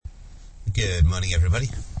Good morning, everybody.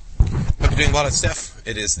 Hope you're doing well. It's Steph.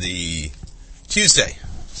 It is the Tuesday,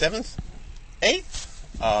 7th,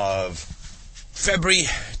 8th of February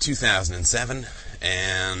 2007,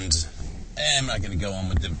 and I'm not going to go on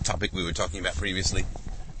with the topic we were talking about previously.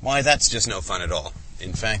 Why, that's just no fun at all.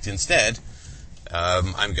 In fact, instead,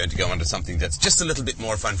 I'm going to go on to something that's just a little bit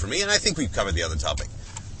more fun for me, and I think we've covered the other topic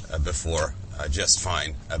before just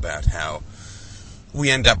fine, about how we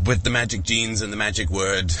end up with the magic genes and the magic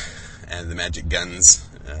word and the magic guns.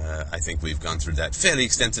 I think we've gone through that fairly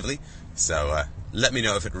extensively, so let me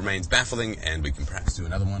know if it remains baffling, and we can perhaps do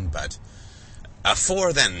another one. But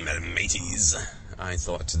for then, mateys, I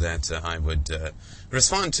thought that I would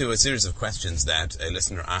respond to a series of questions that a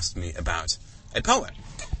listener asked me about a poet.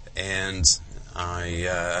 And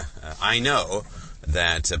I know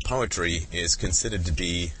that poetry is considered to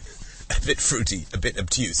be a bit fruity, a bit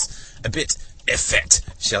obtuse, a bit effete,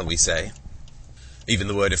 shall we say. Even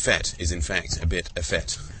the word effete is in fact a bit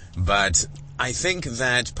effete. But I think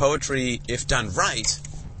that poetry, if done right,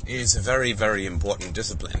 is a very, very important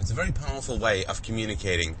discipline. It's a very powerful way of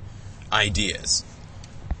communicating ideas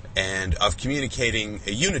and of communicating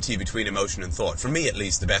a unity between emotion and thought. For me, at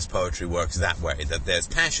least, the best poetry works that way, that there's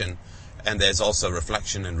passion and there's also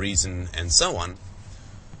reflection and reason and so on.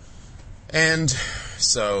 And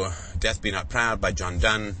so, Death Be Not Proud by John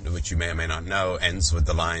Donne, which you may or may not know, ends with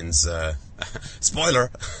the lines, spoiler,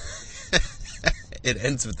 it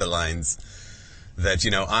ends with the lines that,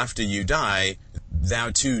 after you die, thou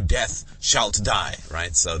too, death, shalt die,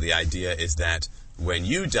 right? So the idea is that when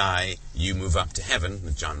you die, you move up to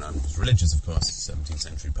heaven. John Donne was religious, of course, 17th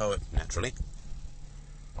century poet, naturally.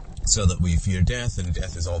 So that we fear death, and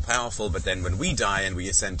death is all-powerful, but then when we die and we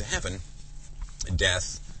ascend to heaven,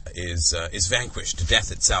 death is vanquished.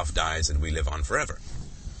 Death itself dies, and we live on forever.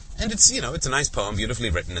 And it's a nice poem, beautifully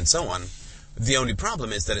written, and so on. The only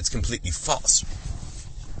problem is that it's completely false.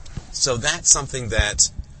 So that's something that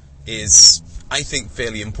is, I think,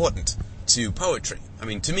 fairly important to poetry. I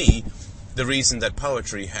mean, to me, the reason that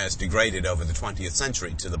poetry has degraded over the 20th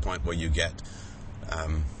century to the point where you get,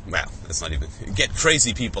 get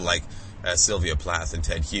crazy people like Sylvia Plath and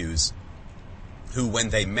Ted Hughes, who, when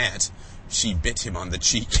they met, she bit him on the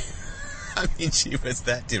cheek. I mean, she was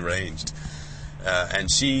that deranged. And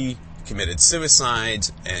she committed suicide,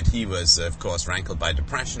 and he was, of course, rankled by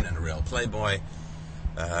depression and a real playboy.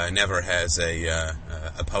 Never has a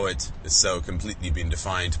poet so completely been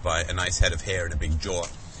defined by a nice head of hair and a big jaw.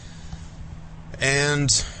 And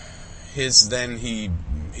he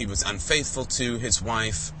was unfaithful to his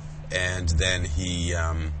wife, and then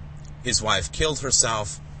his wife killed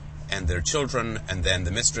herself and their children, and then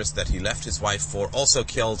the mistress that he left his wife for also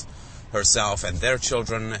killed herself and their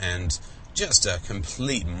children, and just a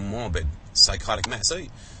complete morbid, psychotic mess. So,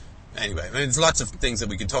 anyway, there's lots of things that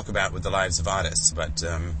we could talk about with the lives of artists, but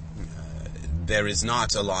there is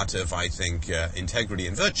not a lot of, I think, integrity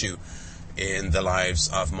and virtue in the lives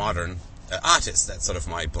of modern artists. That's sort of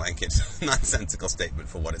my blanket, nonsensical statement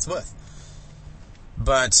for what it's worth.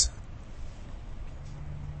 But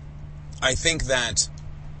I think that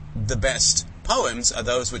the best poems are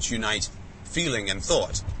those which unite feeling and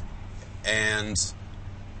thought. And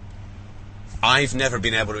I've never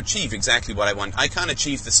been able to achieve exactly what I want. I can't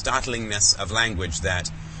achieve the startlingness of language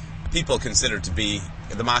that people consider to be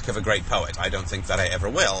the mark of a great poet. I don't think that I ever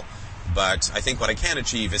will. But I think what I can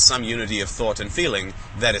achieve is some unity of thought and feeling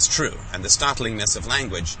that is true. And the startlingness of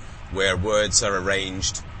language, where words are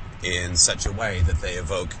arranged in such a way that they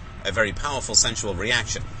evoke a very powerful sensual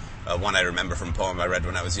reaction. One I remember from a poem I read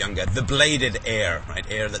when I was younger. The bladed air, right?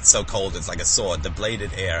 Air that's so cold it's like a sword. The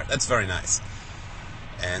bladed air. That's very nice.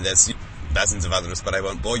 And there's dozens of others, but I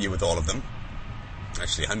won't bore you with all of them.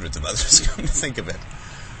 Actually, hundreds of others, come to think of it.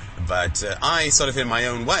 But I, sort of in my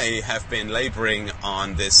own way, have been laboring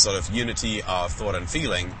on this sort of unity of thought and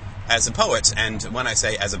feeling as a poet. And when I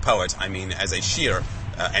say as a poet, I mean as a sheer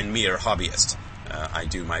and mere hobbyist. I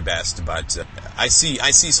do my best, but I see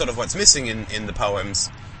sort of what's missing in the poems.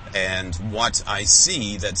 And what I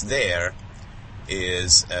see that's there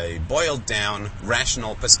is a boiled down,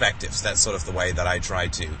 rational perspectives. That's sort of the way that I try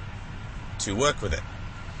to work with it.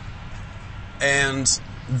 And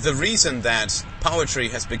the reason that poetry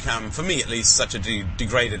has become, for me at least, such a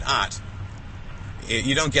degraded art,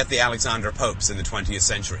 you don't get the Alexander Popes in the 20th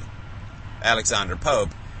century. Alexander Pope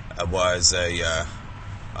was a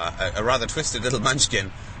rather twisted little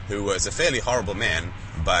munchkin who was a fairly horrible man,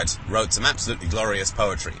 but wrote some absolutely glorious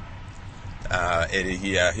poetry.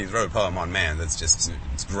 He wrote a poem on man that's just,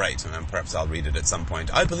 it's great, and perhaps I'll read it at some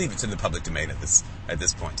point. I believe it's in the public domain at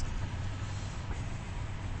this point.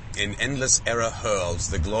 In endless error hurled,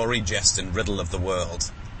 the glory, jest, and riddle of the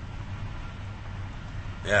world.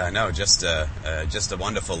 Yeah, no, just a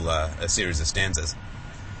wonderful series of stanzas.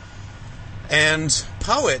 And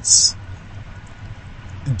poets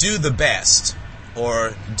do the best,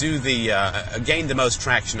 or do the gain the most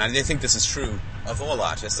traction. I think this is true of all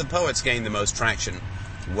artists. The poets gain the most traction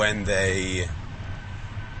when they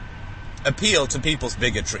appeal to people's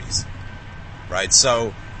bigotries, right?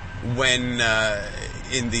 So when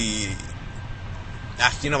in the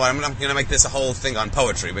you know what, I'm not going to make this a whole thing on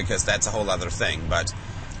poetry because that's a whole other thing, but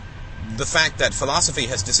the fact that philosophy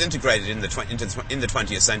has disintegrated in the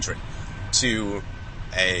 20th century to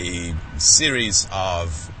a series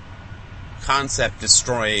of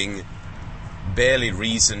concept-destroying, barely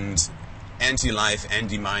reasoned, anti-life,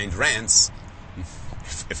 anti-mind rants,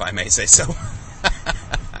 if I may say so.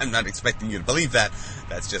 I'm not expecting you to believe that.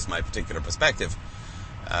 That's just my particular perspective.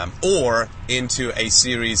 Or into a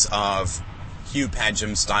series of Hugh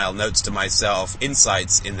Padgham-style notes to myself,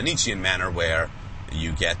 insights in the Nietzschean manner, where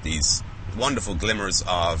you get these wonderful glimmers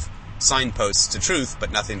of signposts to truth,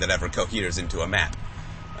 but nothing that ever coheres into a map.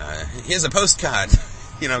 Here's a postcard,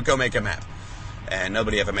 go make a map. And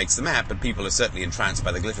nobody ever makes the map, but people are certainly entranced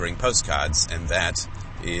by the glittering postcards, and that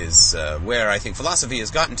is where I think philosophy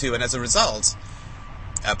has gotten to, and as a result,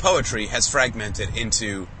 poetry has fragmented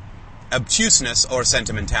into obtuseness or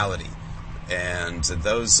sentimentality. And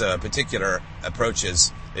those particular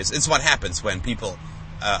approaches, it's what happens when people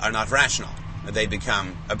are not rational. They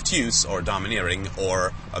become obtuse or domineering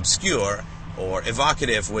or obscure or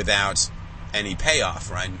evocative without any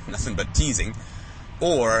payoff, right? Nothing but teasing.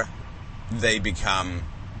 Or they become,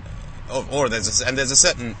 or there's a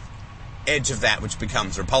certain edge of that which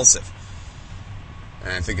becomes repulsive.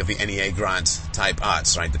 And I think of the N.E.A. Grant type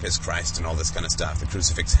arts, right? The Piss Christ and all this kind of stuff. The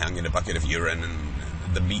crucifix hung in a bucket of urine, and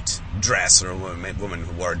the meat dress, or a woman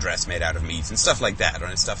who wore a dress made out of meat, and stuff like that,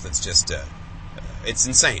 right? Stuff that's just, it's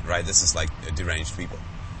insane, right? This is like deranged people.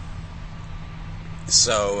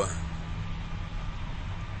 So,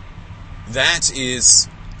 that is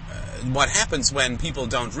what happens when people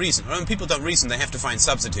don't reason. When people don't reason, they have to find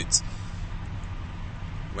substitutes.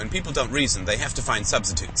 When people don't reason, they have to find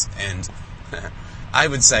substitutes. And I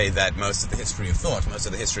would say that most of the history of thought, most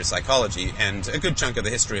of the history of psychology, and a good chunk of the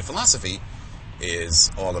history of philosophy is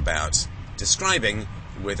all about describing,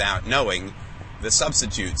 without knowing, the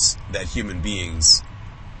substitutes that human beings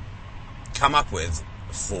come up with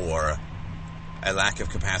for a lack of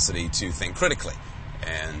capacity to think critically.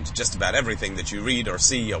 And just about everything that you read or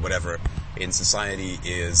see or whatever in society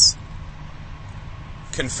is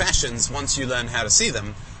confessions, once you learn how to see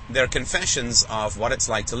them. They're confessions of what it's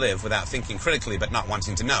like to live without thinking critically, but not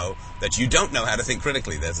wanting to know that you don't know how to think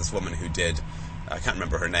critically. There's this woman who did, I can't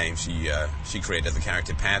remember her name, she created the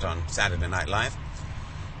character Pat on Saturday Night Live,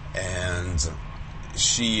 and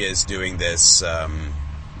she is doing this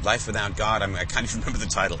Life Without God. I can't even remember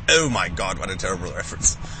the title. Oh my God, what a terrible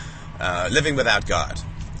reference. Living Without God.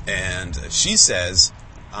 And she says,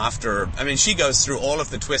 she goes through all of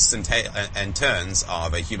the twists and turns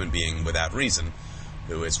of a human being without reason,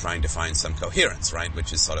 who is trying to find some coherence, right?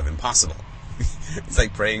 Which is sort of impossible. It's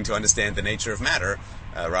like praying to understand the nature of matter,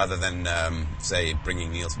 rather than, say,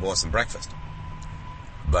 bringing Niels Bohr some breakfast.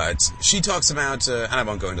 But she talks about, and I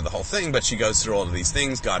won't go into the whole thing, but she goes through all of these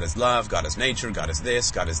things. God is love, God is nature, God is this,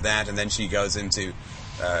 God is that, and then she goes into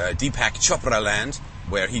Deepak Chopra land,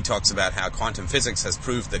 where he talks about how quantum physics has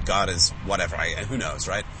proved that God is whatever, who knows,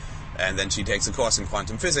 right? And then she takes a course in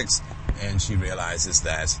quantum physics, and she realizes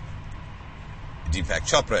that Deepak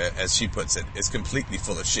Chopra, as she puts it, is completely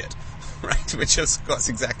full of shit, right? Which is, of course,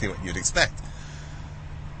 exactly what you'd expect.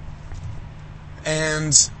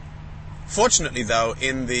 And fortunately, though,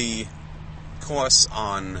 in the course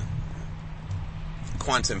on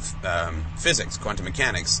quantum physics, quantum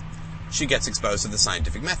mechanics, she gets exposed to the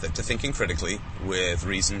scientific method, to thinking critically with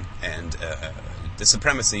reason and the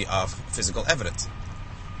supremacy of physical evidence.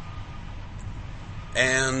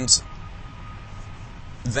 And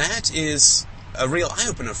that is a real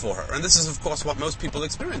eye-opener for her. And this is, of course, what most people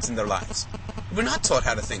experience in their lives. We're not taught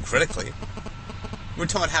how to think critically. We're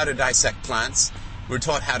taught how to dissect plants. We're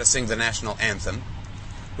taught how to sing the national anthem.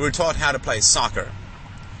 We're taught how to play soccer.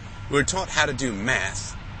 We're taught how to do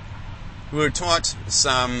math. We're taught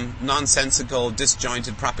some nonsensical,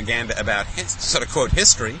 disjointed propaganda about, sort of quote,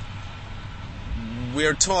 history.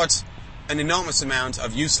 We're taught an enormous amount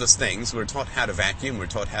of useless things. We're taught how to vacuum. We're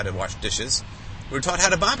taught how to wash dishes. We're taught how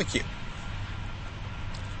to barbecue.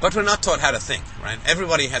 But we're not taught how to think, right?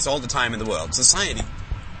 Everybody has all the time in the world. Society,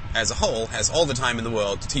 as a whole, has all the time in the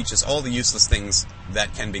world to teach us all the useless things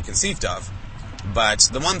that can be conceived of. But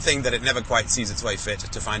the one thing that it never quite sees its way fit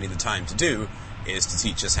to finding the time to do is to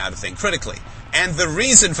teach us how to think critically. And the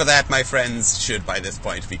reason for that, my friends, should by this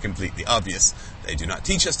point be completely obvious. They do not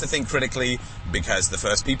teach us to think critically because the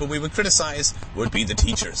first people we would criticize would be the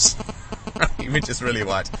teachers. Which is really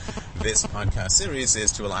what this podcast series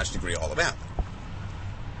is to a large degree all about.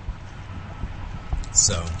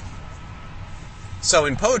 So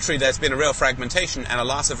in poetry there's been a real fragmentation and a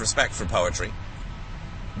loss of respect for poetry,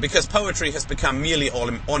 because poetry has become merely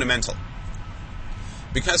ornamental.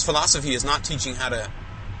 Because philosophy is not teaching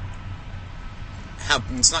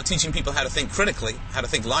it's not teaching people how to think critically, how to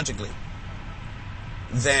think logically,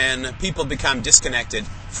 then people become disconnected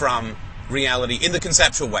from reality in the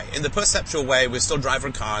conceptual way. In the perceptual way, we still drive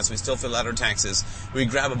our cars, we still fill out our taxes, we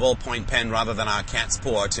grab a ballpoint pen rather than our cat's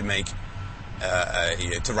paw to make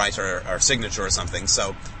to write our signature or something.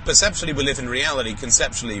 So perceptually we live in reality,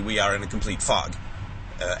 conceptually we are in a complete fog,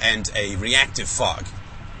 and a reactive fog,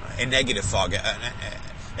 a negative fog,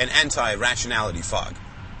 an anti-rationality fog,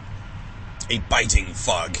 a biting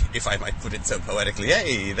fog, if I might put it so poetically.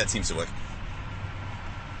 Hey, that seems to work.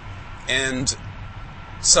 And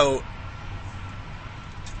so,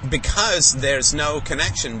 because there's no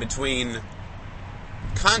connection between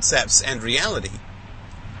concepts and reality,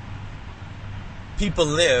 people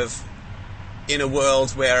live in a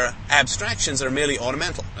world where abstractions are merely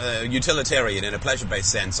ornamental, utilitarian in a pleasure-based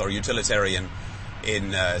sense, or utilitarian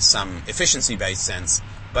in some efficiency-based sense,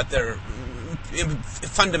 but they're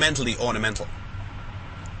fundamentally ornamental.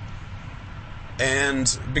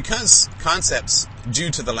 And because concepts, due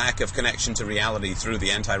to the lack of connection to reality through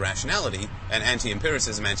the anti-rationality and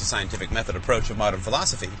anti-empiricism, anti-scientific method approach of modern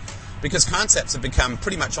philosophy, because concepts have become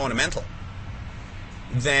pretty much ornamental,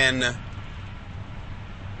 then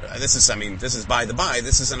this is by the by,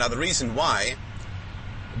 this is another reason why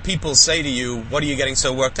people say to you, what are you getting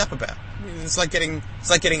so worked up about? It's like getting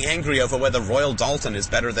angry over whether Royal Dalton is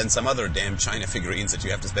better than some other damn China figurines that you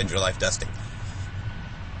have to spend your life dusting.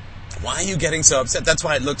 Why are you getting so upset? That's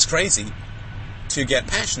why it looks crazy to get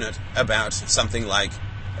passionate about something like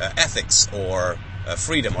ethics or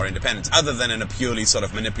freedom or independence, other than in a purely sort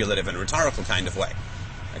of manipulative and rhetorical kind of way.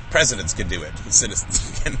 Like presidents could do it,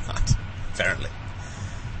 citizens cannot, apparently.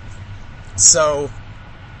 So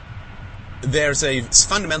there's a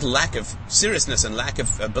fundamental lack of seriousness and lack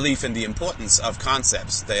of belief in the importance of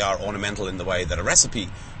concepts. They are ornamental in the way that a recipe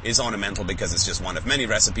is ornamental because it's just one of many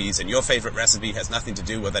recipes, and your favorite recipe has nothing to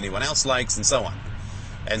do with anyone else likes, and so on.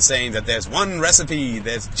 And saying that there's just one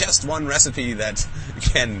recipe that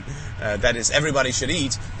that is everybody should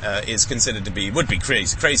eat, is considered to would be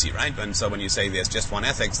crazy, right? And so when you say there's just one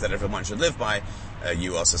ethics that everyone should live by,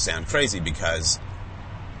 you also sound crazy, because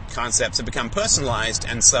concepts have become personalized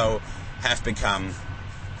and so have become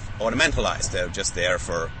ornamentalized. They're just there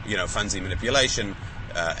for, funsy manipulation,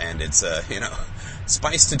 and it's,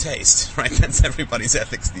 spice to taste, right? That's everybody's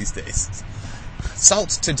ethics these days. Salt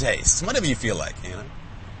to taste, whatever you feel like,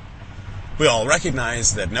 We all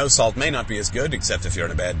recognize that no salt may not be as good, except if you're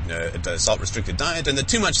in a bad salt-restricted diet, and that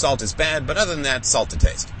too much salt is bad, but other than that, salt to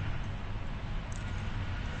taste.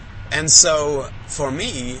 And so, for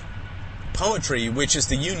me, poetry, which is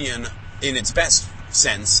the union in its best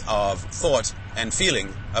sense of thought and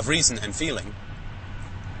feeling, of reason and feeling,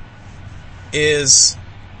 is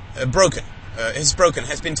broken.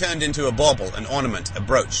 Has been turned into a bauble, an ornament, a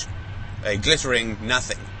brooch, a glittering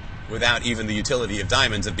nothing, without even the utility of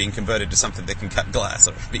diamonds of being converted to something that can cut glass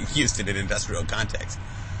or being used in an industrial context.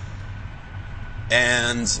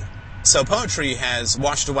 And so poetry has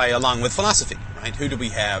washed away along with philosophy, right? Who do we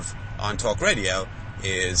have on talk radio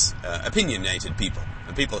is opinionated people.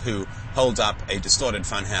 People who hold up a distorted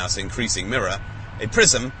funhouse increasing mirror, a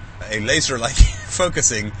prism, a laser-like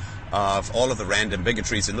focusing of all of the random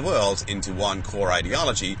bigotries in the world into one core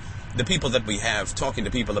ideology. The people that we have talking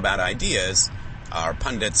to people about ideas are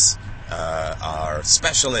pundits, are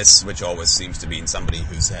specialists, which always seems to be somebody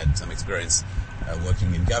who's had some experience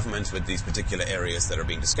working in government with these particular areas that are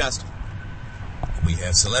being discussed. We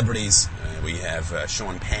have celebrities. We have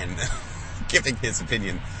Sean Penn giving his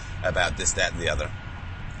opinion about this, that, and the other.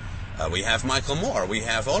 We have Michael Moore. We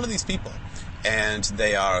have all of these people. And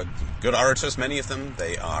they are good orators, many of them.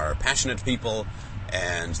 They are passionate people.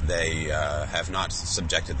 And they have not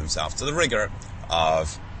subjected themselves to the rigor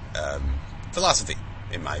of philosophy,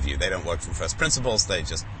 in my view. They don't work from first principles. They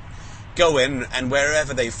just go in, and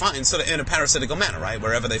wherever they find, sort of in a parasitical manner, right?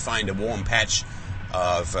 Wherever they find a warm patch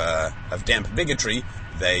of damp bigotry,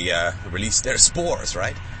 they release their spores,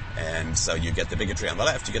 right? And so you get the bigotry on the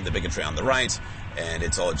left, you get the bigotry on the right, and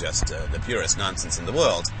it's all just the purest nonsense in the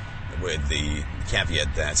world, with the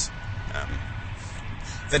caveat that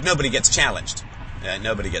that nobody gets challenged.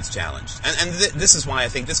 Nobody gets challenged. And this is why I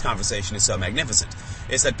think this conversation is so magnificent,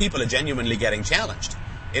 is that people are genuinely getting challenged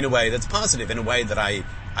in a way that's positive, in a way that I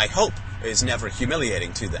hope is never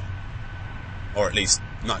humiliating to them. Or at least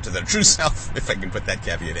not to their true self, if I can put that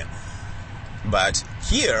caveat in. But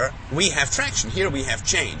here we have traction, here we have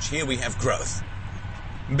change, here we have growth.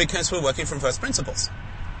 Because we're working from first principles.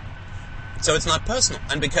 So it's not personal.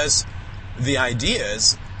 And because the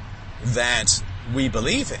ideas that we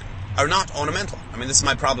believe in are not ornamental. I mean, this is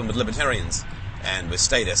my problem with libertarians and with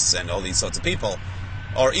statists and all these sorts of people,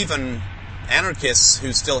 or even anarchists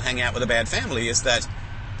who still hang out with a bad family, is that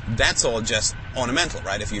that's all just ornamental,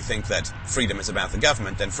 right? If you think that freedom is about the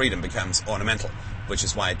government, then freedom becomes ornamental, which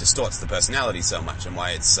is why it distorts the personality so much and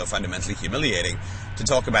why it's so fundamentally humiliating to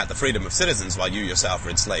talk about the freedom of citizens while you yourself are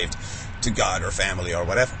enslaved to God or family or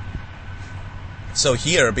whatever. So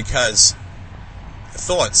here, because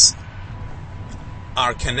thoughts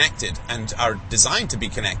are connected and are designed to be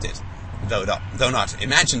connected, though not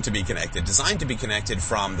imagined to be connected, designed to be connected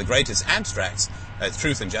from the greatest abstracts,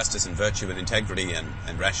 truth and justice and virtue and integrity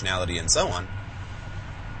and rationality and so on,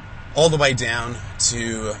 all the way down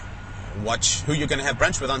to who you're going to have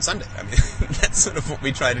brunch with on Sunday. I mean, that's sort of what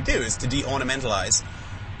we try to do, is to de-ornamentalize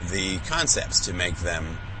the concepts, to make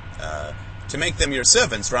them your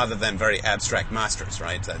servants rather than very abstract masters,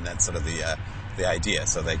 right? And that's sort of the idea.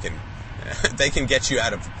 So they can get you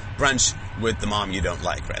out of brunch with the mom you don't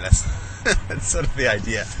like, right? That's sort of the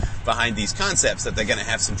idea behind these concepts, that they're going to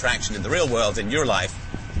have some traction in the real world, in your life,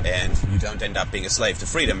 and you don't end up being a slave to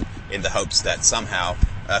freedom in the hopes that somehow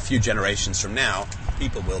a few generations from now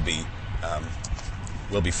people will be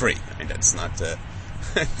free. I mean, that's not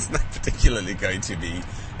it's not particularly going to be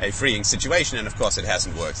a freeing situation, and of course it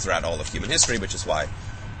hasn't worked throughout all of human history, which is why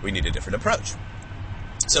we need a different approach.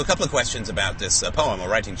 So a couple of questions about this poem, or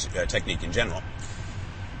writing technique in general.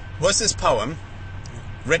 Was this poem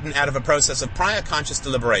written out of a process of prior conscious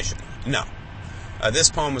deliberation? No.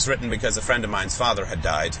 This poem was written because a friend of mine's father had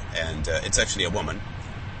died, and it's actually a woman.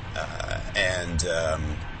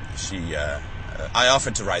 I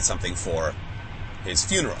offered to write something for his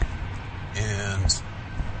funeral, and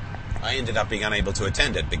I ended up being unable to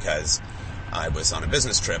attend it because I was on a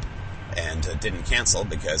business trip and didn't cancel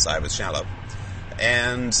because I was shallow.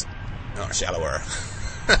 Or shallower,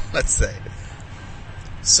 let's say.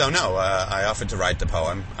 So no, I offered to write the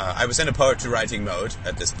poem. I was in a poetry writing mode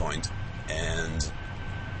at this point, and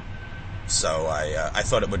so I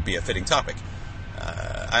thought it would be a fitting topic.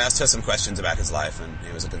 I asked her some questions about his life, and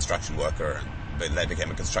he was a construction worker, and then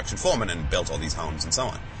became a construction foreman and built all these homes and so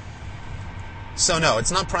on. So no,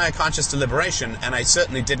 it's not prior conscious deliberation, and I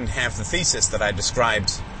certainly didn't have the thesis that I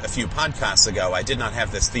described a few podcasts ago. I did not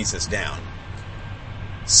have this thesis down.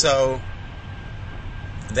 So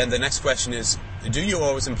then the next question is, do you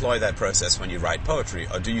always employ that process when you write poetry,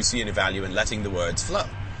 or do you see any value in letting the words flow?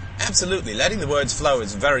 Absolutely. Letting the words flow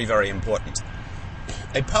is very, very important.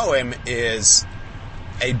 A poem is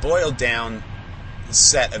a boiled-down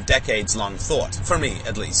set of decades-long thought, for me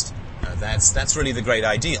at least. That's really the great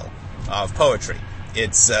ideal of poetry.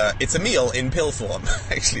 It's a meal in pill form.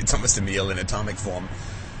 Actually, it's almost a meal in atomic form.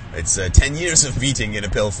 It's 10 years of beating in a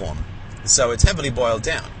pill form. So it's heavily boiled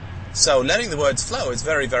down. So letting the words flow is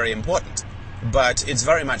very, very important. But it's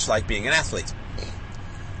very much like being an athlete.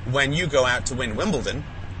 When you go out to win Wimbledon,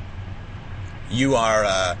 you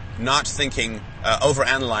are not thinking,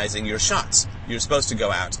 overanalyzing your shots. You're supposed to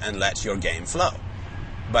go out and let your game flow.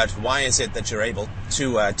 But why is it that you're able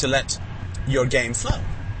to let your game flow?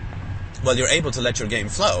 Well, you're able to let your game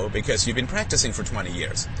flow because you've been practicing for 20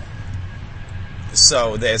 years.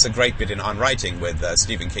 So there's a great bit in On Writing with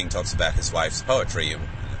Stephen King talks about his wife's poetry,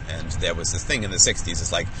 and there was this thing in the 60s,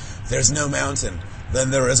 it's like, there's no mountain,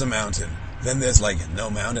 then there is a mountain, then there's like no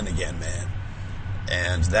mountain again, man.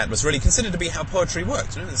 And that was really considered to be how poetry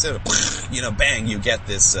worked. Instead of, bang, you get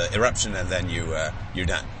this eruption and then you're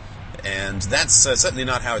done. And that's certainly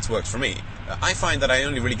not how it's worked for me. I find that I'm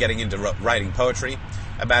only really getting into writing poetry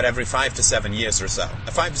about every 5 to 7 years or so.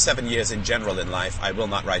 5 to 7 years in general in life, I will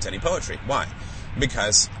not write any poetry. Why?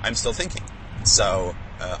 Because I'm still thinking. So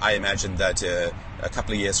I imagine that a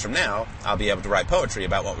couple of years from now, I'll be able to write poetry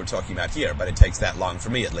about what we're talking about here, but it takes that long for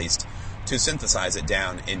me, at least, to synthesize it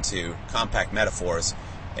down into compact metaphors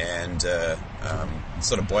and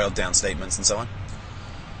sort of boiled down statements and so on.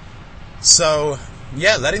 So,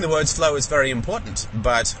 yeah, letting the words flow is very important,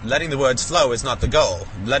 but letting the words flow is not the goal.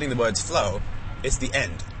 Letting the words flow is the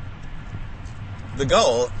end. The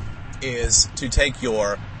goal is to take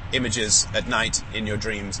your images at night in your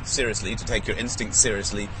dreams seriously, to take your instincts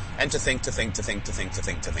seriously, and to think.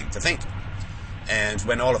 And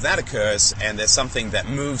when all of that occurs, and there's something that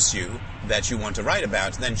moves you that you want to write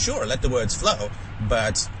about, then sure, let the words flow,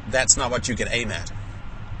 but that's not what you can aim at.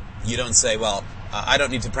 You don't say, well, I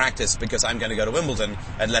don't need to practice because I'm going to go to Wimbledon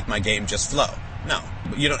and let my game just flow. No,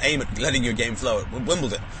 you don't aim at letting your game flow at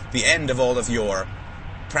Wimbledon. The end of all of your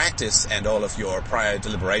practice and all of your prior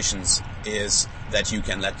deliberations is that you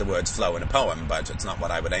can let the words flow in a poem, but it's not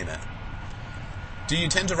what I would aim at. Do you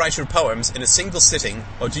tend to write your poems in a single sitting,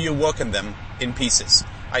 or do you work on them in pieces?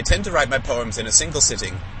 I tend to write my poems in a single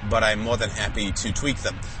sitting, but I'm more than happy to tweak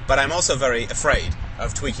them. But I'm also very afraid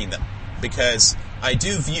of tweaking them, because I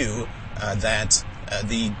do view that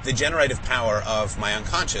the generative power of my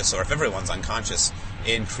unconscious, or if everyone's unconscious,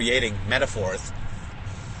 in creating metaphors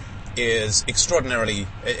is extraordinarily,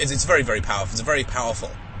 it's very, very powerful. It's a very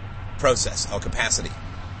powerful process or capacity.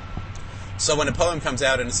 So when a poem comes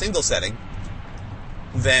out in a single setting,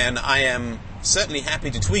 then I am certainly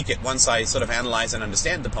happy to tweak it once I sort of analyze and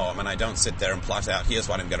understand the poem, and I don't sit there and plot out, here's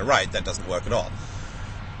what I'm going to write. That doesn't work at all.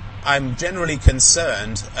 I'm generally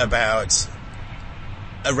concerned about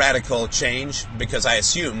a radical change because I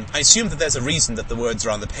assume that there's a reason that the words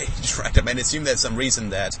are on the page, right? I mean, I assume there's some reason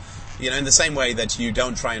that, in the same way that you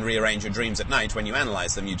don't try and rearrange your dreams at night when you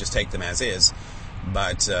analyze them, you just take them as is.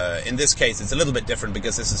 But in this case, it's a little bit different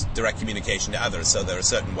because this is direct communication to others, so there are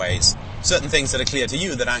certain things that are clear to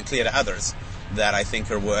you that aren't clear to others that I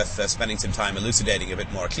think are worth spending some time elucidating a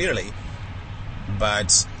bit more clearly.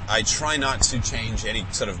 But I try not to change any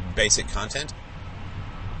sort of basic content.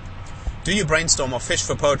 Do you brainstorm or fish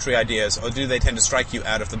for poetry ideas, or do they tend to strike you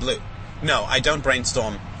out of the blue? No, I don't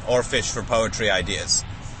brainstorm or fish for poetry ideas.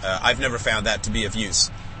 I've never found that to be of use.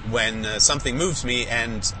 When something moves me,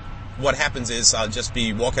 and what happens is I'll just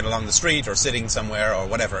be walking along the street or sitting somewhere or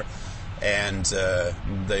whatever, and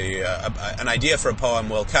an idea for a poem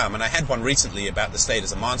will come. And I had one recently about the state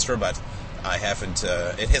as a monster, but I haven't.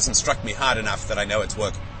 It hasn't struck me hard enough that I know it's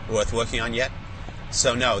worth working on yet.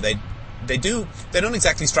 So no, they don't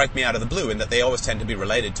exactly strike me out of the blue in that they always tend to be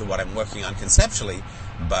related to what I'm working on conceptually,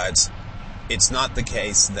 but it's not the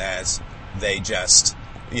case that they just,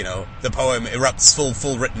 the poem erupts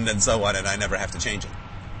full written and so on, and I never have to change it.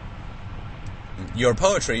 Your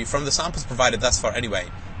poetry, from the samples provided thus far anyway,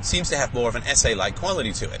 seems to have more of an essay-like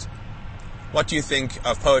quality to it. What do you think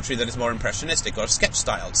of poetry that is more impressionistic or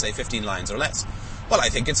sketch-styled, say 15 lines or less? Well, I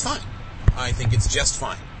think it's fine. I think it's just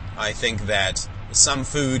fine. I think that some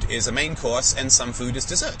food is a main course and some food is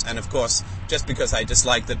dessert. And of course, just because I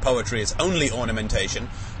dislike that poetry is only ornamentation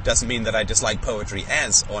doesn't mean that I dislike poetry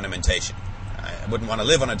as ornamentation. I wouldn't want to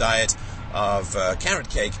live on a diet of carrot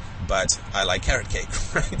cake, but I like carrot cake,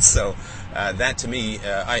 right? So that to me,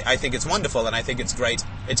 I think it's wonderful, and I think it's great.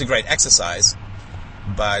 It's a great exercise,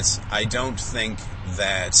 but I don't think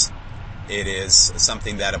that it is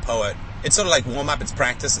something that a poet... It's sort of like warm-up, it's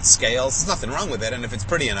practice, it's scales. There's nothing wrong with it, and if it's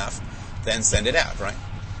pretty enough, then send it out, right?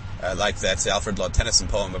 Like that Alfred Lord Tennyson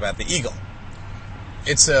poem about the eagle.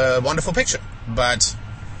 It's a wonderful picture, but...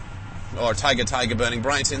 Or tiger, tiger, burning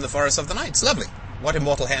bright in the forest of the night. It's lovely. What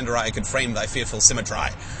immortal hand or eye could frame thy fearful symmetry?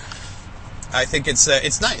 I think it's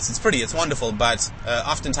nice, it's pretty, it's wonderful, but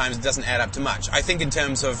oftentimes it doesn't add up to much. I think in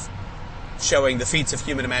terms of showing the feats of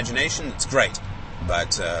human imagination, it's great.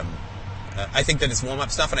 But I think that it's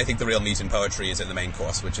warm-up stuff, and I think the real meat in poetry is in the main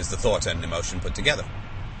course, which is the thought and emotion put together.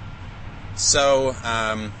 So,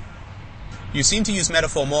 you seem to use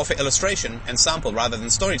metaphor more for illustration and sample rather than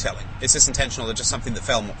storytelling. Is this intentional or just something that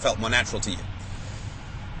felt more natural to you?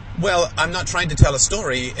 Well, I'm not trying to tell a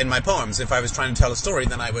story in my poems. If I was trying to tell a story,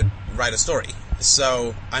 then I would write a story.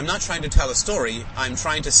 So, I'm not trying to tell a story, I'm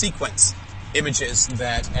trying to sequence images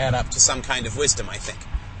that add up to some kind of wisdom, I think.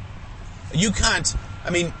 You can't,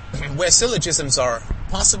 where syllogisms are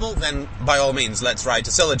possible, then by all means, let's write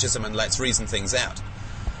a syllogism and let's reason things out.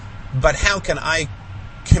 But how can I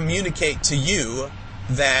communicate to you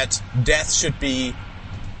that death should be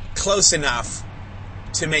close enough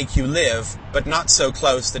to make you live, but not so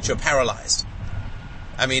close that you're paralyzed?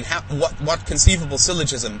 What conceivable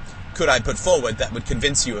syllogism could I put forward that would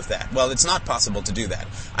convince you of that? Well, it's not possible to do that.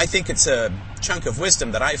 I think it's a chunk of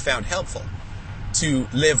wisdom that I found helpful to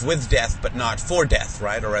live with death, but not for death,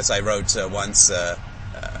 right? Or as I wrote once,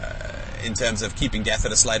 in terms of keeping death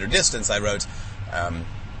at a slighter distance, I wrote,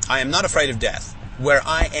 I am not afraid of death. Where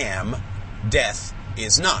I am, death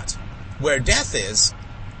is not. Where death is,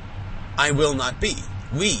 I will not be.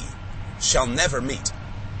 We shall never meet.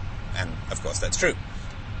 And, of course, that's true.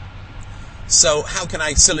 So how can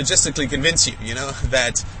I syllogistically convince you,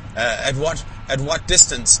 that at what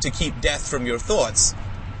distance to keep death from your thoughts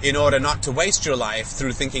in order not to waste your life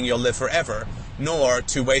through thinking you'll live forever, nor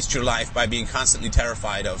to waste your life by being constantly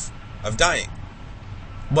terrified of dying?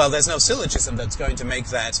 Well, there's no syllogism that's going to make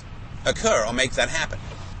that occur or make that happen.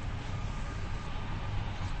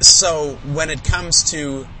 So when it comes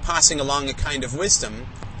to passing along a kind of wisdom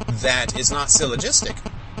that is not syllogistic,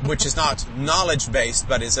 which is not knowledge-based,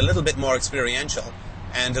 but is a little bit more experiential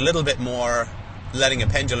and a little bit more letting a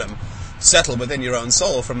pendulum settle within your own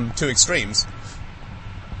soul from two extremes,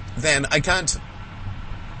 then I can't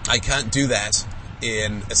do that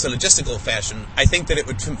in a syllogistical fashion. I think that it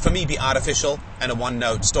would, for me, be artificial and a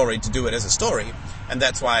one-note story to do it as a story, and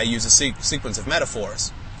that's why I use a sequence of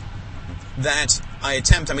metaphors that I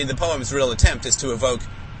attempt. I mean, the poem's real attempt is to evoke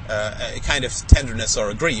a kind of tenderness or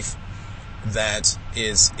a grief that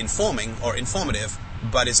is informing or informative,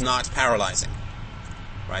 but is not paralyzing.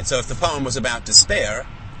 Right? So if the poem was about despair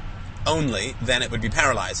only, then it would be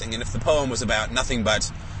paralyzing. And if the poem was about nothing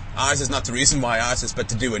but ours is not the reason why ours is but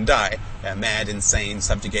to do and die, mad, insane,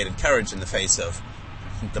 subjugated courage in the face of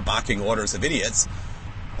the barking orders of idiots,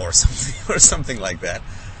 or something like that,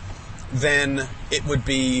 then it would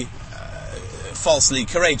be falsely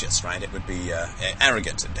courageous, right? It would be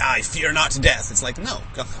arrogant. I fear not death. It's like, no,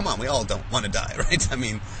 come on, we all don't want to die, right? I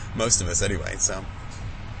mean, most of us anyway. So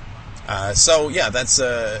yeah, that's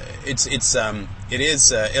it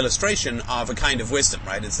is illustration of a kind of wisdom,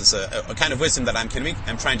 right? It's a kind of wisdom that I'm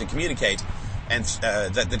trying to communicate, and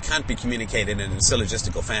that can't be communicated in a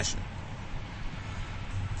syllogistical fashion.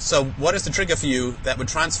 So, what is the trigger for you that would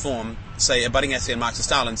transform, say, a budding essay on Marxist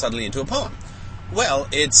Stalin suddenly into a poem? Well,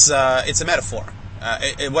 it's a metaphor.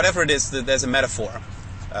 Whatever it is, there's a metaphor.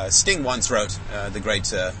 Sting once wrote, the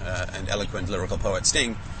great and eloquent lyrical poet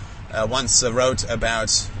Sting, once wrote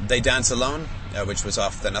about They Dance Alone, which was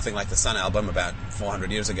off the Nothing Like the Sun album about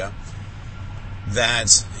 400 years ago,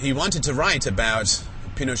 that he wanted to write about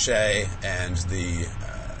Pinochet and the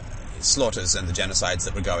slaughters and the genocides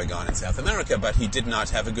that were going on in South America, but he did not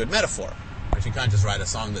have a good metaphor. But you can't just write a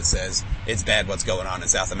song that says, it's bad what's going on in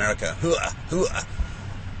South America, hooah, hooah,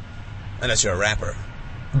 unless you're a rapper.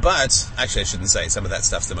 But, actually I shouldn't say, some of that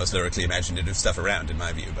stuff's the most lyrically imaginative stuff around, in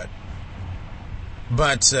my view,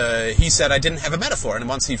 But he said I didn't have a metaphor, and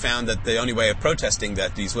once he found that the only way of protesting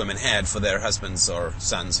that these women had for their husbands or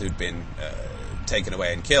sons who'd been taken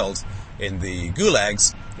away and killed in the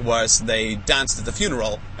gulags was they danced at the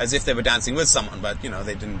funeral as if they were dancing with someone, but,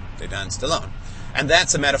 they danced alone. And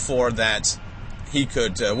that's a metaphor that he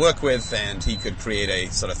could work with, and he could create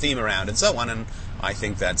a sort of theme around, and so on, and I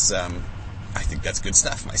think that's good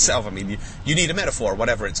stuff myself. I mean, you need a metaphor,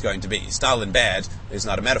 whatever it's going to be. Stalin bad is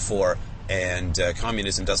not a metaphor, and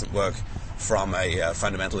communism doesn't work from a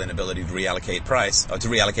fundamental inability to reallocate price, or to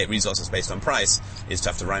reallocate resources based on price, is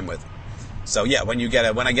tough to rhyme with. So yeah,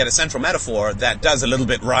 when I get a central metaphor, that does a little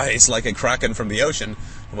bit rise like a kraken from the ocean.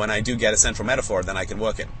 When I do get a central metaphor, then I can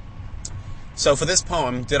work it. So for this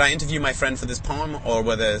poem, did I interview my friend for this poem, or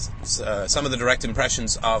were there some of the direct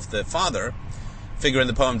impressions of the father figure in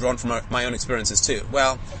the poem drawn from my own experiences too?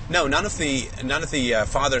 Well, no, none of the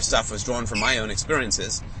father stuff was drawn from my own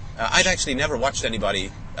experiences. I'd actually never watched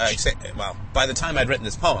anybody, by the time I'd written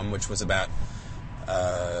this poem, which was about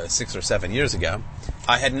 6 or 7 years ago,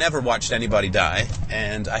 I had never watched anybody die,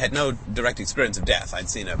 and I had no direct experience of death. I'd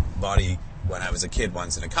seen a body when I was a kid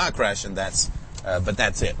once in a car crash, and but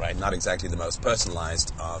that's it, right? Not exactly the most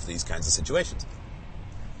personalized of these kinds of situations.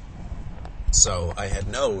 So I had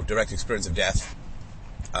no direct experience of death.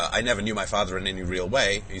 I never knew my father in any real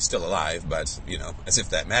way. He's still alive, but, as if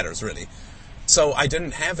that matters, really. So I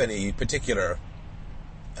didn't have any particular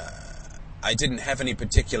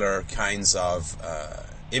kinds of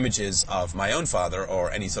images of my own father or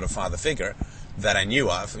any sort of father figure that I knew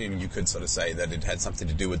of. I mean, you could sort of say that it had something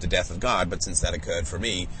to do with the death of God, but since that occurred for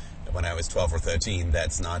me when I was 12 or 13,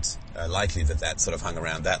 that's not likely that sort of hung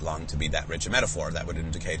around that long to be that rich a metaphor. That would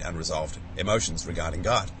indicate unresolved emotions regarding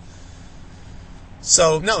God.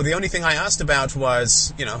 So, no, the only thing I asked about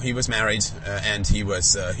was, he was married, and he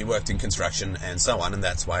worked in construction and so on, and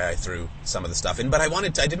that's why I threw some of the stuff in. But I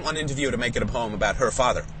didn't want to interview her to make it a poem about her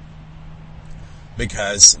father,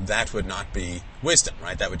 because that would not be wisdom,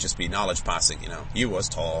 right? That would just be knowledge passing, He was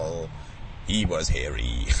tall, he was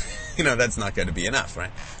hairy, that's not going to be enough,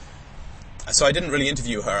 right? So I didn't really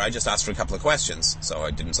interview her, I just asked her a couple of questions, so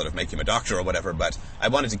I didn't sort of make him a doctor or whatever, but I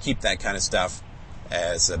wanted to keep that kind of stuff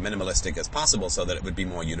as minimalistic as possible so that it would be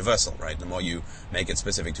more universal, right? The more you make it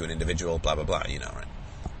specific to an individual, blah, blah, blah, right?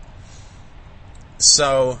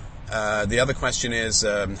 So, the other question is,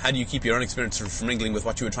 how do you keep your own experience from mingling with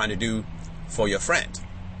what you were trying to do for your friend?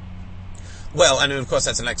 Well, and of course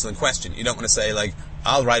that's an excellent question. You don't want to say,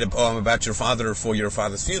 I'll write a poem about your father for your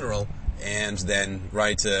father's funeral, and then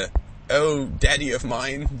write a "Oh, daddy of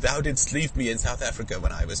mine, thou didst leave me in South Africa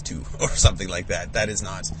when I was 2," or something like that. That is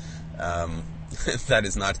not that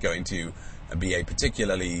is not going to be a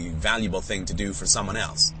particularly valuable thing to do for someone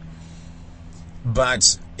else.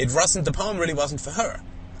 But the poem really wasn't for her.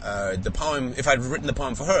 The poem, if I'd written the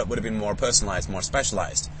poem for her, it would have been more personalized, more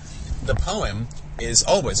specialized. The poem is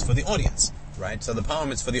always for the audience, right? So the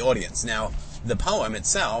poem is for the audience. Now, the poem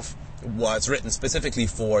itself was written specifically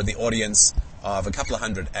for the audience of a couple of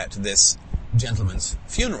hundred at this gentleman's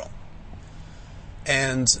funeral.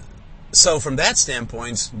 And so from that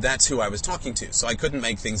standpoint, that's who I was talking to. So I couldn't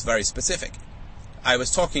make things very specific. I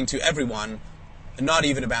was talking to everyone, not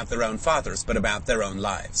even about their own fathers, but about their own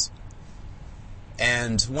lives.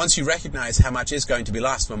 And once you recognize how much is going to be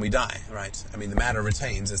lost when we die, right? I mean, the matter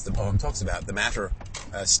retains, as the poem talks about. The matter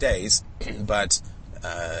stays, but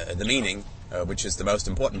the meaning, which is the most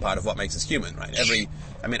important part of what makes us human, right?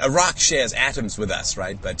 A rock shares atoms with us,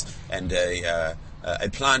 right? And a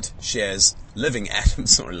plant shares living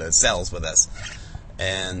atoms or cells with us,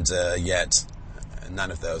 and yet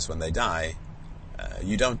none of those, when they die,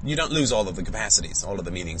 you don't lose all of the capacities, all of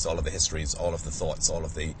the meanings, all of the histories, all of the thoughts, all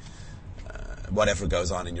of the whatever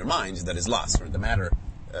goes on in your mind that is lost. The matter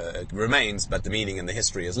remains, but the meaning and the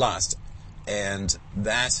history is lost. And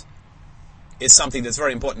that is something that's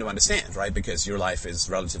very important to understand, right? Because your life is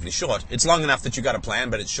relatively short. It's long enough that you got a plan,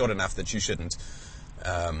 but it's short enough that you shouldn't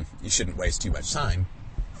waste too much time.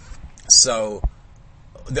 So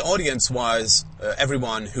the audience was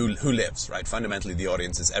everyone who lives, right? Fundamentally, the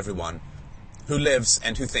audience is everyone who lives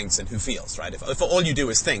and who thinks and who feels, right? If all you do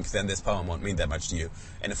is think, then this poem won't mean that much to you.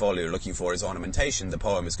 And if all you're looking for is ornamentation, the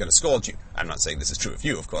poem is going to scold you. I'm not saying this is true of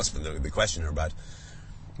you, of course, for the questioner, but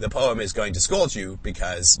the poem is going to scold you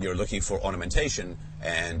because you're looking for ornamentation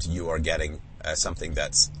and you are getting something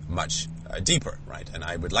that's much deeper, right? And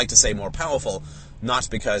I would like to say more powerful, not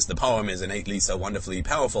because the poem is innately so wonderfully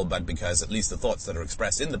powerful, but because at least the thoughts that are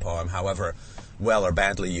expressed in the poem, however well or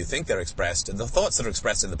badly you think they're expressed, the thoughts that are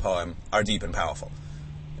expressed in the poem are deep and powerful.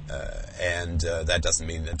 That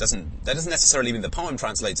doesn't necessarily mean the poem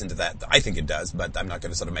translates into that. I think it does, but I'm not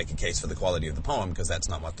going to sort of make a case for the quality of the poem, because that's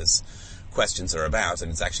not what this questions are about,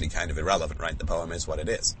 and it's actually kind of irrelevant, right? The poem is what it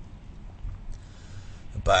is.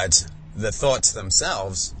 But the thoughts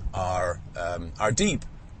themselves are deep,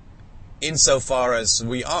 insofar as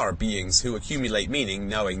we are beings who accumulate meaning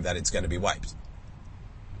knowing that it's going to be wiped.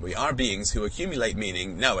 We are beings who accumulate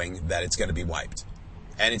meaning knowing that it's going to be wiped.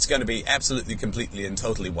 And it's going to be absolutely, completely, and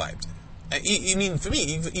totally wiped. I mean, for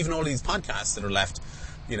me, even all these podcasts that are left,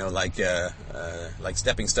 like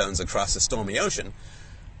stepping stones across a stormy ocean,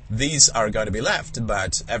 these are going to be left,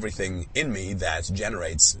 but everything in me that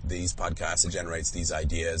generates these podcasts, that generates these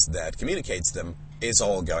ideas, that communicates them, is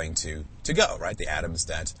all going to go, right? The atoms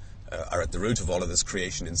that are at the root of all of this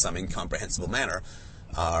creation in some incomprehensible manner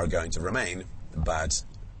are going to remain, but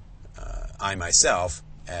I myself,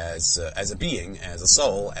 as a being, as a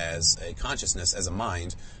soul, as a consciousness, as a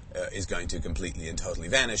mind, is going to completely and totally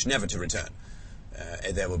vanish, never to return.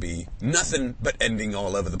 There will be nothing but ending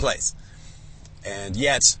all over the place. And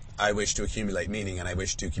yet, I wish to accumulate meaning, and I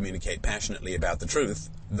wish to communicate passionately about the truth,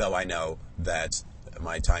 though I know that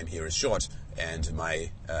my time here is short, and my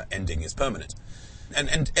ending is permanent.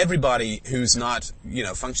 And everybody who's not,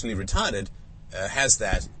 functionally retarded, has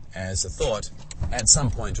that as a thought at some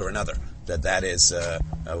point or another. That is,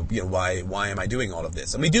 why am I doing all of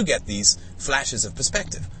this? And we do get these flashes of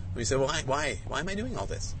perspective. We say, why am I doing all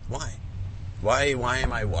this? Why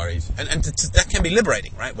am I worried? And that can be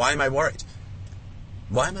liberating, right? Why am I worried?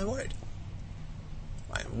 Why am I worried?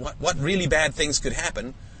 What really bad things could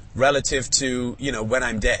happen relative to, when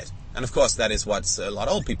I'm dead? And of course, that is what a lot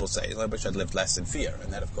of old people say. I wish I'd lived less in fear.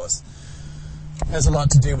 And that, of course, has a lot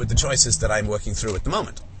to do with the choices that I'm working through at the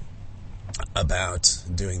moment about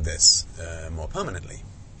doing this more permanently.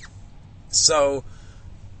 So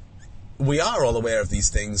we are all aware of these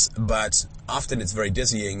things, but often it's very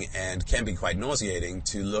dizzying and can be quite nauseating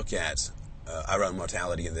to look at our own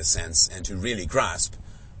mortality in this sense, and to really grasp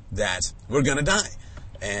that we're going to die.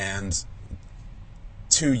 And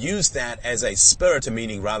to use that as a spur to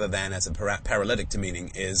meaning rather than as a paralytic to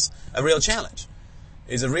meaning is a real challenge.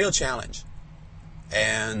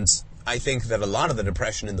 And I think that a lot of the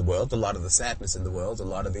depression in the world, a lot of the sadness in the world, a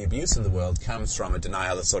lot of the abuse in the world comes from a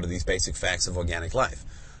denial of sort of these basic facts of organic life.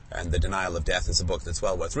 And The Denial of Death is a book that's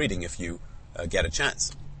well worth reading if you get a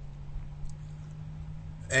chance.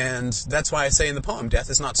 And that's why I say in the poem, death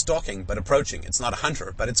is not stalking, but approaching. It's not a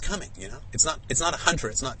hunter, but it's coming, It's not a hunter.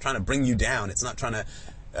 It's not trying to bring you down. It's not trying to,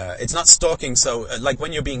 it's not stalking. So, like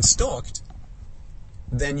when you're being stalked,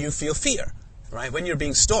 then you feel fear, right? When you're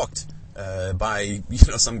being stalked, by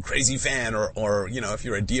some crazy fan, or if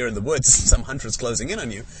you're a deer in the woods, some hunter's closing in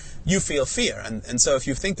on you, you feel fear. And so if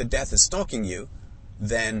you think that death is stalking you,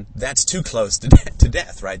 then that's too close to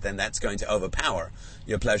death, right? Then that's going to overpower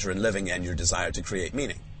your pleasure in living and your desire to create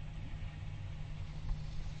meaning.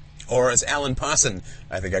 Or as Alan Parson,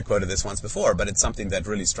 I think I quoted this once before, but it's something that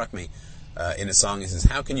really struck me in a song. He says,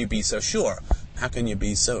 "How can you be so sure? How can you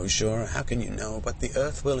be so sure? How can you know what the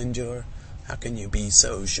earth will endure? How can you be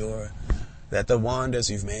so sure that the wonders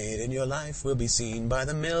you've made in your life will be seen by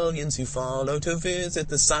the millions who follow to visit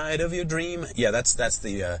the site of your dream?" Yeah, that's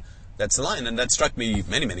the line, and that struck me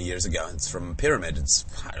many, many years ago. It's from Pyramid. It's,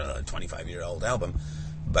 I don't know, a 25-year-old album,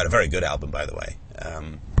 but a very good album, by the way,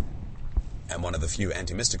 and one of the few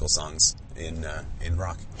anti-mystical songs in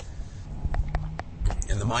rock.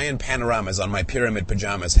 And the Mayan panoramas on my pyramid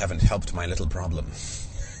pajamas haven't helped my little problem.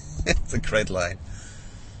 It's a great line.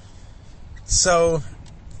 So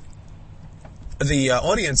the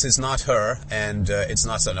audience is not her, and it's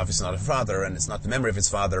not obviously not her father, and it's not the memory of his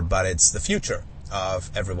father, but it's the future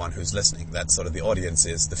of everyone who's listening. That's sort of the audience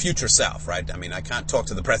is the future self, right? I mean, I can't talk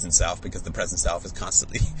to the present self because the present self is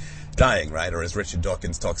constantly dying, right? Or as Richard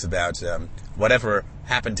Dawkins talks about, whatever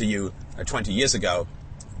happened to you 20 years ago,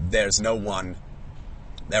 there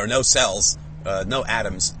are no cells, no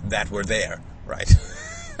atoms that were there, right?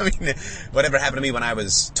 I mean, whatever happened to me when I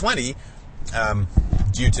was 20,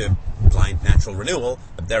 due to blind natural renewal,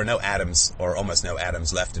 there are no atoms, or almost no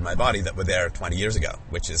atoms left in my body that were there 20 years ago,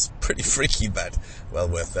 which is pretty freaky, but well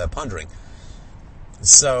worth pondering.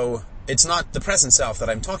 So it's not the present self that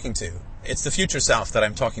I'm talking to, it's the future self that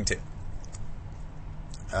I'm talking to.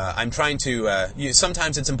 I'm trying to,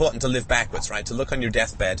 sometimes it's important to live backwards, right? To look on your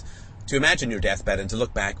deathbed, to imagine your deathbed, and to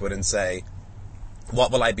look backward and say,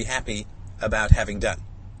 what will I be happy about having done?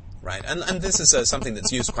 Right? And this is something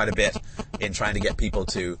that's used quite a bit in trying to get people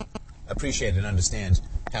to appreciate and understand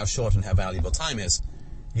how short and how valuable time is.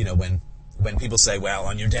 When people say, well,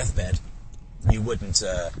 on your deathbed, you wouldn't,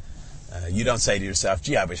 you don't say to yourself,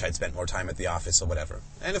 gee, I wish I'd spent more time at the office or whatever.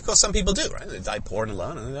 And of course some people do, right? They die poor and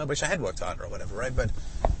alone, and I wish I had worked harder or whatever, right? But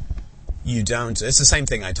you don't. It's the same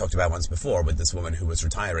thing I talked about once before with this woman who was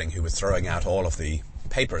retiring, who was throwing out all of the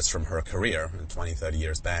papers from her career 20, 30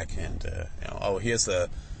 years back, and,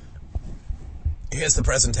 here's the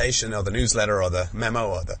presentation or the newsletter or the memo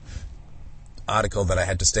or the article that I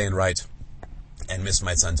had to stay and write and missed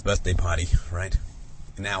my son's birthday party, right?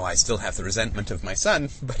 Now I still have the resentment of my son,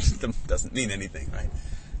 but it doesn't mean anything,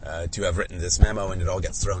 right? To have written this memo and it all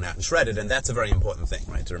gets thrown out and shredded, and that's a very important thing,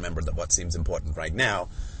 right? To remember that what seems important right now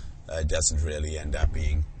doesn't really end up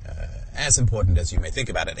being as important as you may think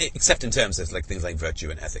about it, except in terms of things like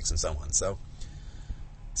virtue and ethics and so on.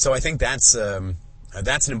 So I think that's an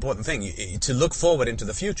important thing. To look forward into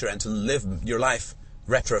the future and to live your life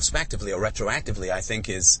retrospectively or retroactively, I think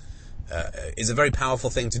is a very powerful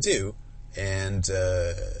thing to do, and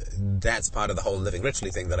that's part of the whole living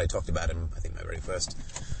ritually thing that I talked about in, I think, my very first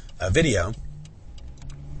video.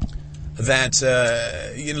 That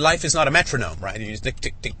life is not a metronome, right? You just tick,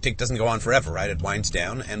 tick, tick, tick, doesn't go on forever, right? It winds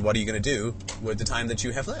down, and what are you going to do with the time that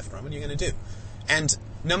you have left, right? What are you going to do? And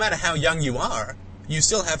no matter how young you are, you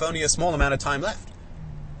still have only a small amount of time left.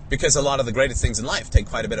 Because a lot of the greatest things in life take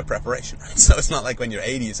quite a bit of preparation, right? So it's not like when you're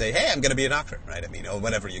 80 you say, hey, I'm going to be a doctor, right? I mean, or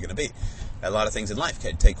whatever you're going to be. A lot of things in life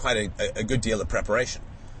can take quite a good deal of preparation.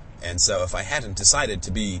 And so if I hadn't decided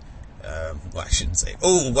to be, I shouldn't say,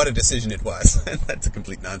 what a decision it was. That's a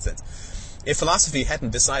complete nonsense. If philosophy hadn't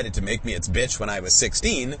decided to make me its bitch when I was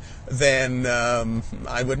 16, then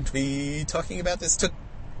I wouldn't be talking about this. It took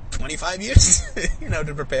 25 years,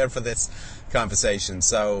 to prepare for this conversation.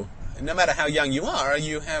 So no matter how young you are,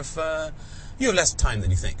 you have less time than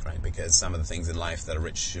you think, right? Because some of the things in life that are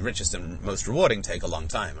richest and most rewarding take a long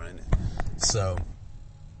time, right? So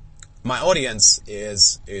my audience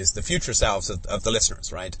is the future selves of the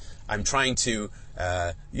listeners, right? I'm trying to,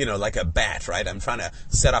 like a bat, right? I'm trying to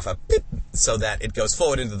set off a beep so that it goes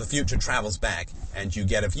forward into the future, travels back, and you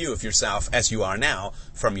get a view of yourself as you are now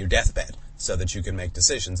from your deathbed, so that you can make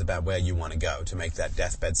decisions about where you want to go, to make that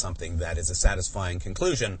deathbed something that is a satisfying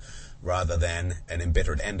conclusion rather than an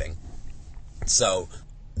embittered ending. So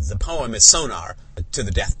the poem is sonar to the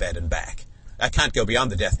deathbed and back. I can't go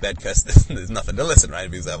beyond the deathbed because there's nothing to listen, right?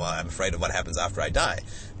 Because, I'm afraid of what happens after I die.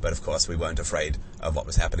 But, of course, we weren't afraid of what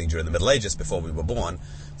was happening during the Middle Ages before we were born.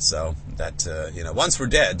 So that, once we're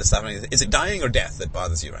dead, the suffering is it dying or death that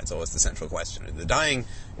bothers you, right? It's always the central question. The dying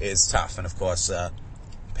is tough, and, of course,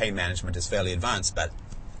 pain management is fairly advanced, but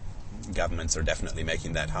governments are definitely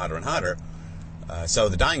making that harder and harder. So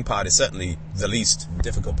the dying part is certainly the least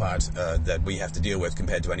difficult part that we have to deal with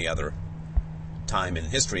compared to any other time in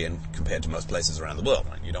history and compared to most places around the world.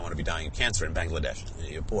 Right? You don't want to be dying of cancer in Bangladesh.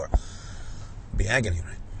 You're poor. It'd be agony,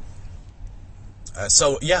 right?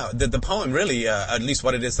 The poem really, at least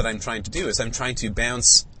what it is that I'm trying to do, is I'm trying to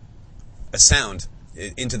bounce a sound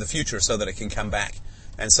into the future so that it can come back,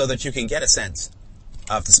 and so that you can get a sense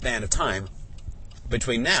of the span of time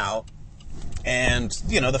between now and,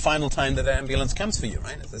 the final time that an ambulance comes for you,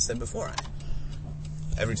 right? As I said before,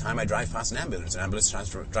 every time I drive past an ambulance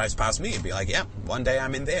drives past me, it'd be like, yeah, one day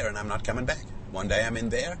I'm in there and I'm not coming back. One day I'm in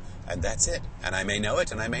there and that's it. And I may know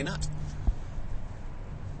it and I may not.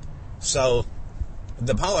 So,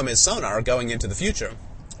 the poem is sonar going into the future,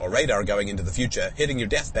 or radar going into the future, hitting your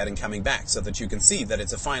deathbed and coming back, so that you can see that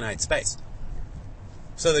it's a finite space.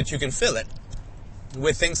 So that you can fill it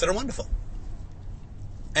with things that are wonderful.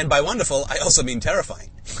 And by wonderful, I also mean terrifying,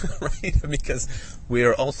 right? Because we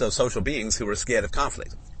are also social beings who are scared of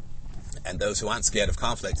conflict. And those who aren't scared of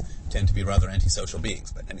conflict tend to be rather antisocial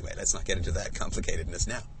beings. But anyway, let's not get into that complicatedness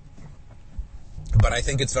now. But I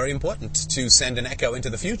think it's very important to send an echo into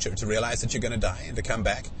the future, to realize that you're going to die, and to come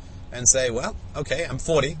back and say, well, okay, I'm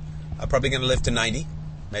 40, I'm probably going to live to 90,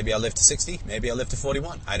 maybe I'll live to 60, maybe I'll live to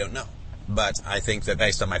 41, I don't know. But I think that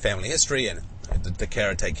based on my family history and the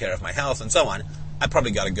care I take care of my health and so on, I've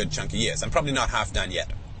probably got a good chunk of years. I'm probably not half done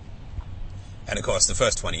yet. And of course, the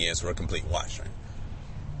first 20 years were a complete wash, right?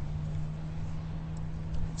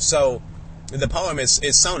 So, the poem is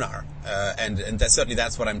sonar, and certainly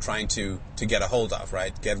that's what I'm trying to get a hold of,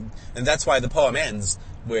 right? And that's why the poem ends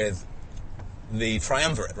with the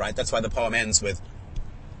triumvirate, right? That's why the poem ends with,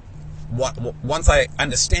 once I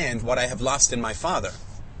understand what I have lost in my father,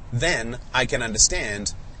 then I can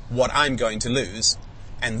understand what I'm going to lose,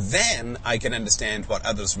 and then I can understand what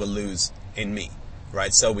others will lose in me,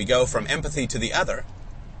 right? So we go from empathy to the other,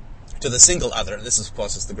 to the single other. This, of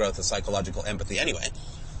course, is the growth of psychological empathy anyway.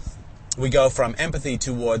 We go from empathy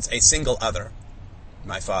towards a single other,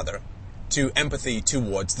 my father, to empathy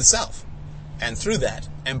towards the self. And through that,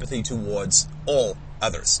 empathy towards all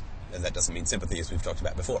others. And that doesn't mean sympathy, as we've talked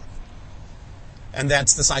about before. And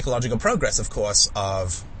that's the psychological progress, of course,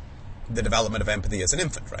 of the development of empathy as an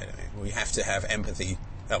infant, right? I mean, we have to have empathy.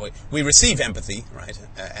 We receive empathy, right?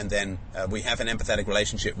 And then we have an empathetic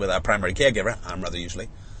relationship with our primary caregiver, our mother usually.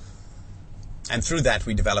 And through that,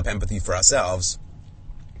 we develop empathy for ourselves.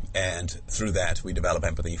 And through that, we develop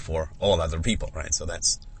empathy for all other people, right? So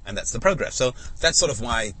that's the progress. So that's sort of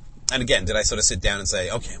why, and again, did I sort of sit down and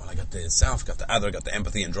say, okay, well, I got the self, got the other, got the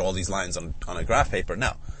empathy, and draw all these lines on a graph paper?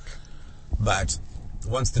 No. But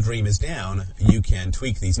once the dream is down, you can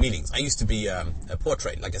tweak these meanings. I used to be a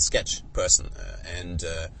portrait, like a sketch person, and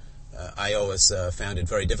I always found it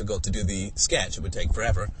very difficult to do the sketch. It would take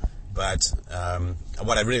forever. But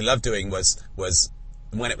what I really loved doing was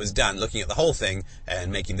when it was done, looking at the whole thing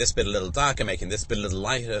and making this bit a little darker, making this bit a little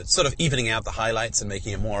lighter, sort of evening out the highlights and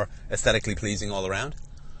making it more aesthetically pleasing all around.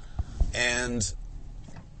 And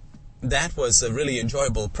that was a really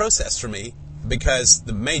enjoyable process for me, because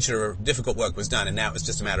the major difficult work was done, and now it was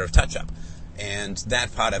just a matter of touch-up. And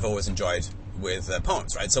that part I've always enjoyed with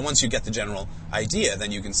poems, right? So once you get the general idea,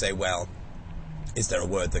 then you can say, well, is there a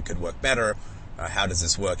word that could work better? How does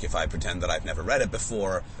this work if I pretend that I've never read it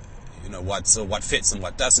before? What fits and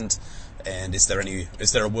what doesn't, and is there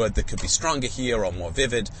a word that could be stronger here or more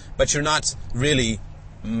vivid? But you're not really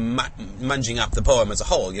munging up the poem as a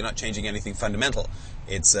whole. You're not changing anything fundamental.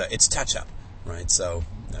 It's touch up, right? So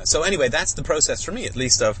anyway, that's the process for me, at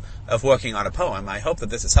least, of working on a poem. I hope that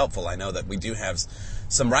this is helpful. I know that we do have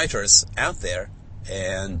some writers out there,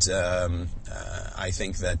 and I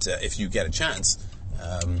think that if you get a chance,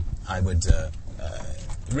 I would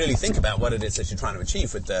really think about what it is that you're trying to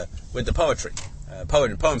achieve with the poetry.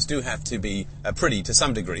 Poems do have to be pretty to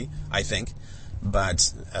some degree, I think,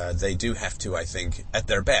 but they do have to, I think, at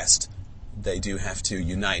their best, they do have to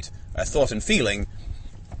unite thought and feeling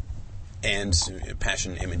and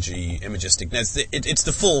passion, imagisticness. It's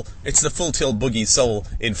the full tilt boogie soul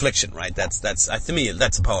infliction, right? That's to me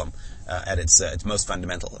that's a poem at its most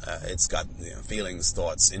fundamental. It's got feelings,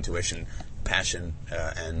 thoughts, intuition, passion,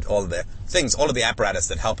 and all of the apparatus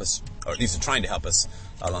that help us, or at least are trying to help us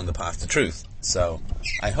along the path to truth. So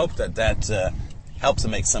I hope that helps to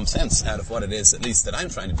make some sense out of what it is, at least, that I'm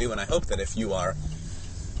trying to do. And I hope that if you are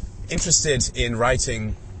interested in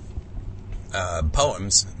writing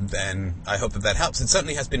poems, then I hope that helps. It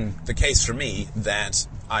certainly has been the case for me that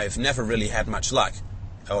I've never really had much luck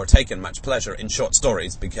or taken much pleasure in short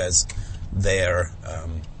stories, because they're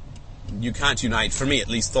you can't unite, for me at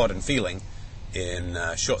least, thought and feeling in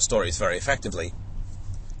short stories very effectively,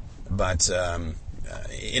 but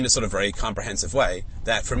in a sort of very comprehensive way.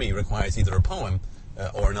 That for me requires either a poem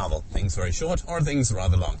or a novel. Things very short or things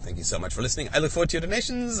rather long. Thank you so much for listening. I look forward to your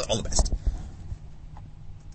donations. All the best.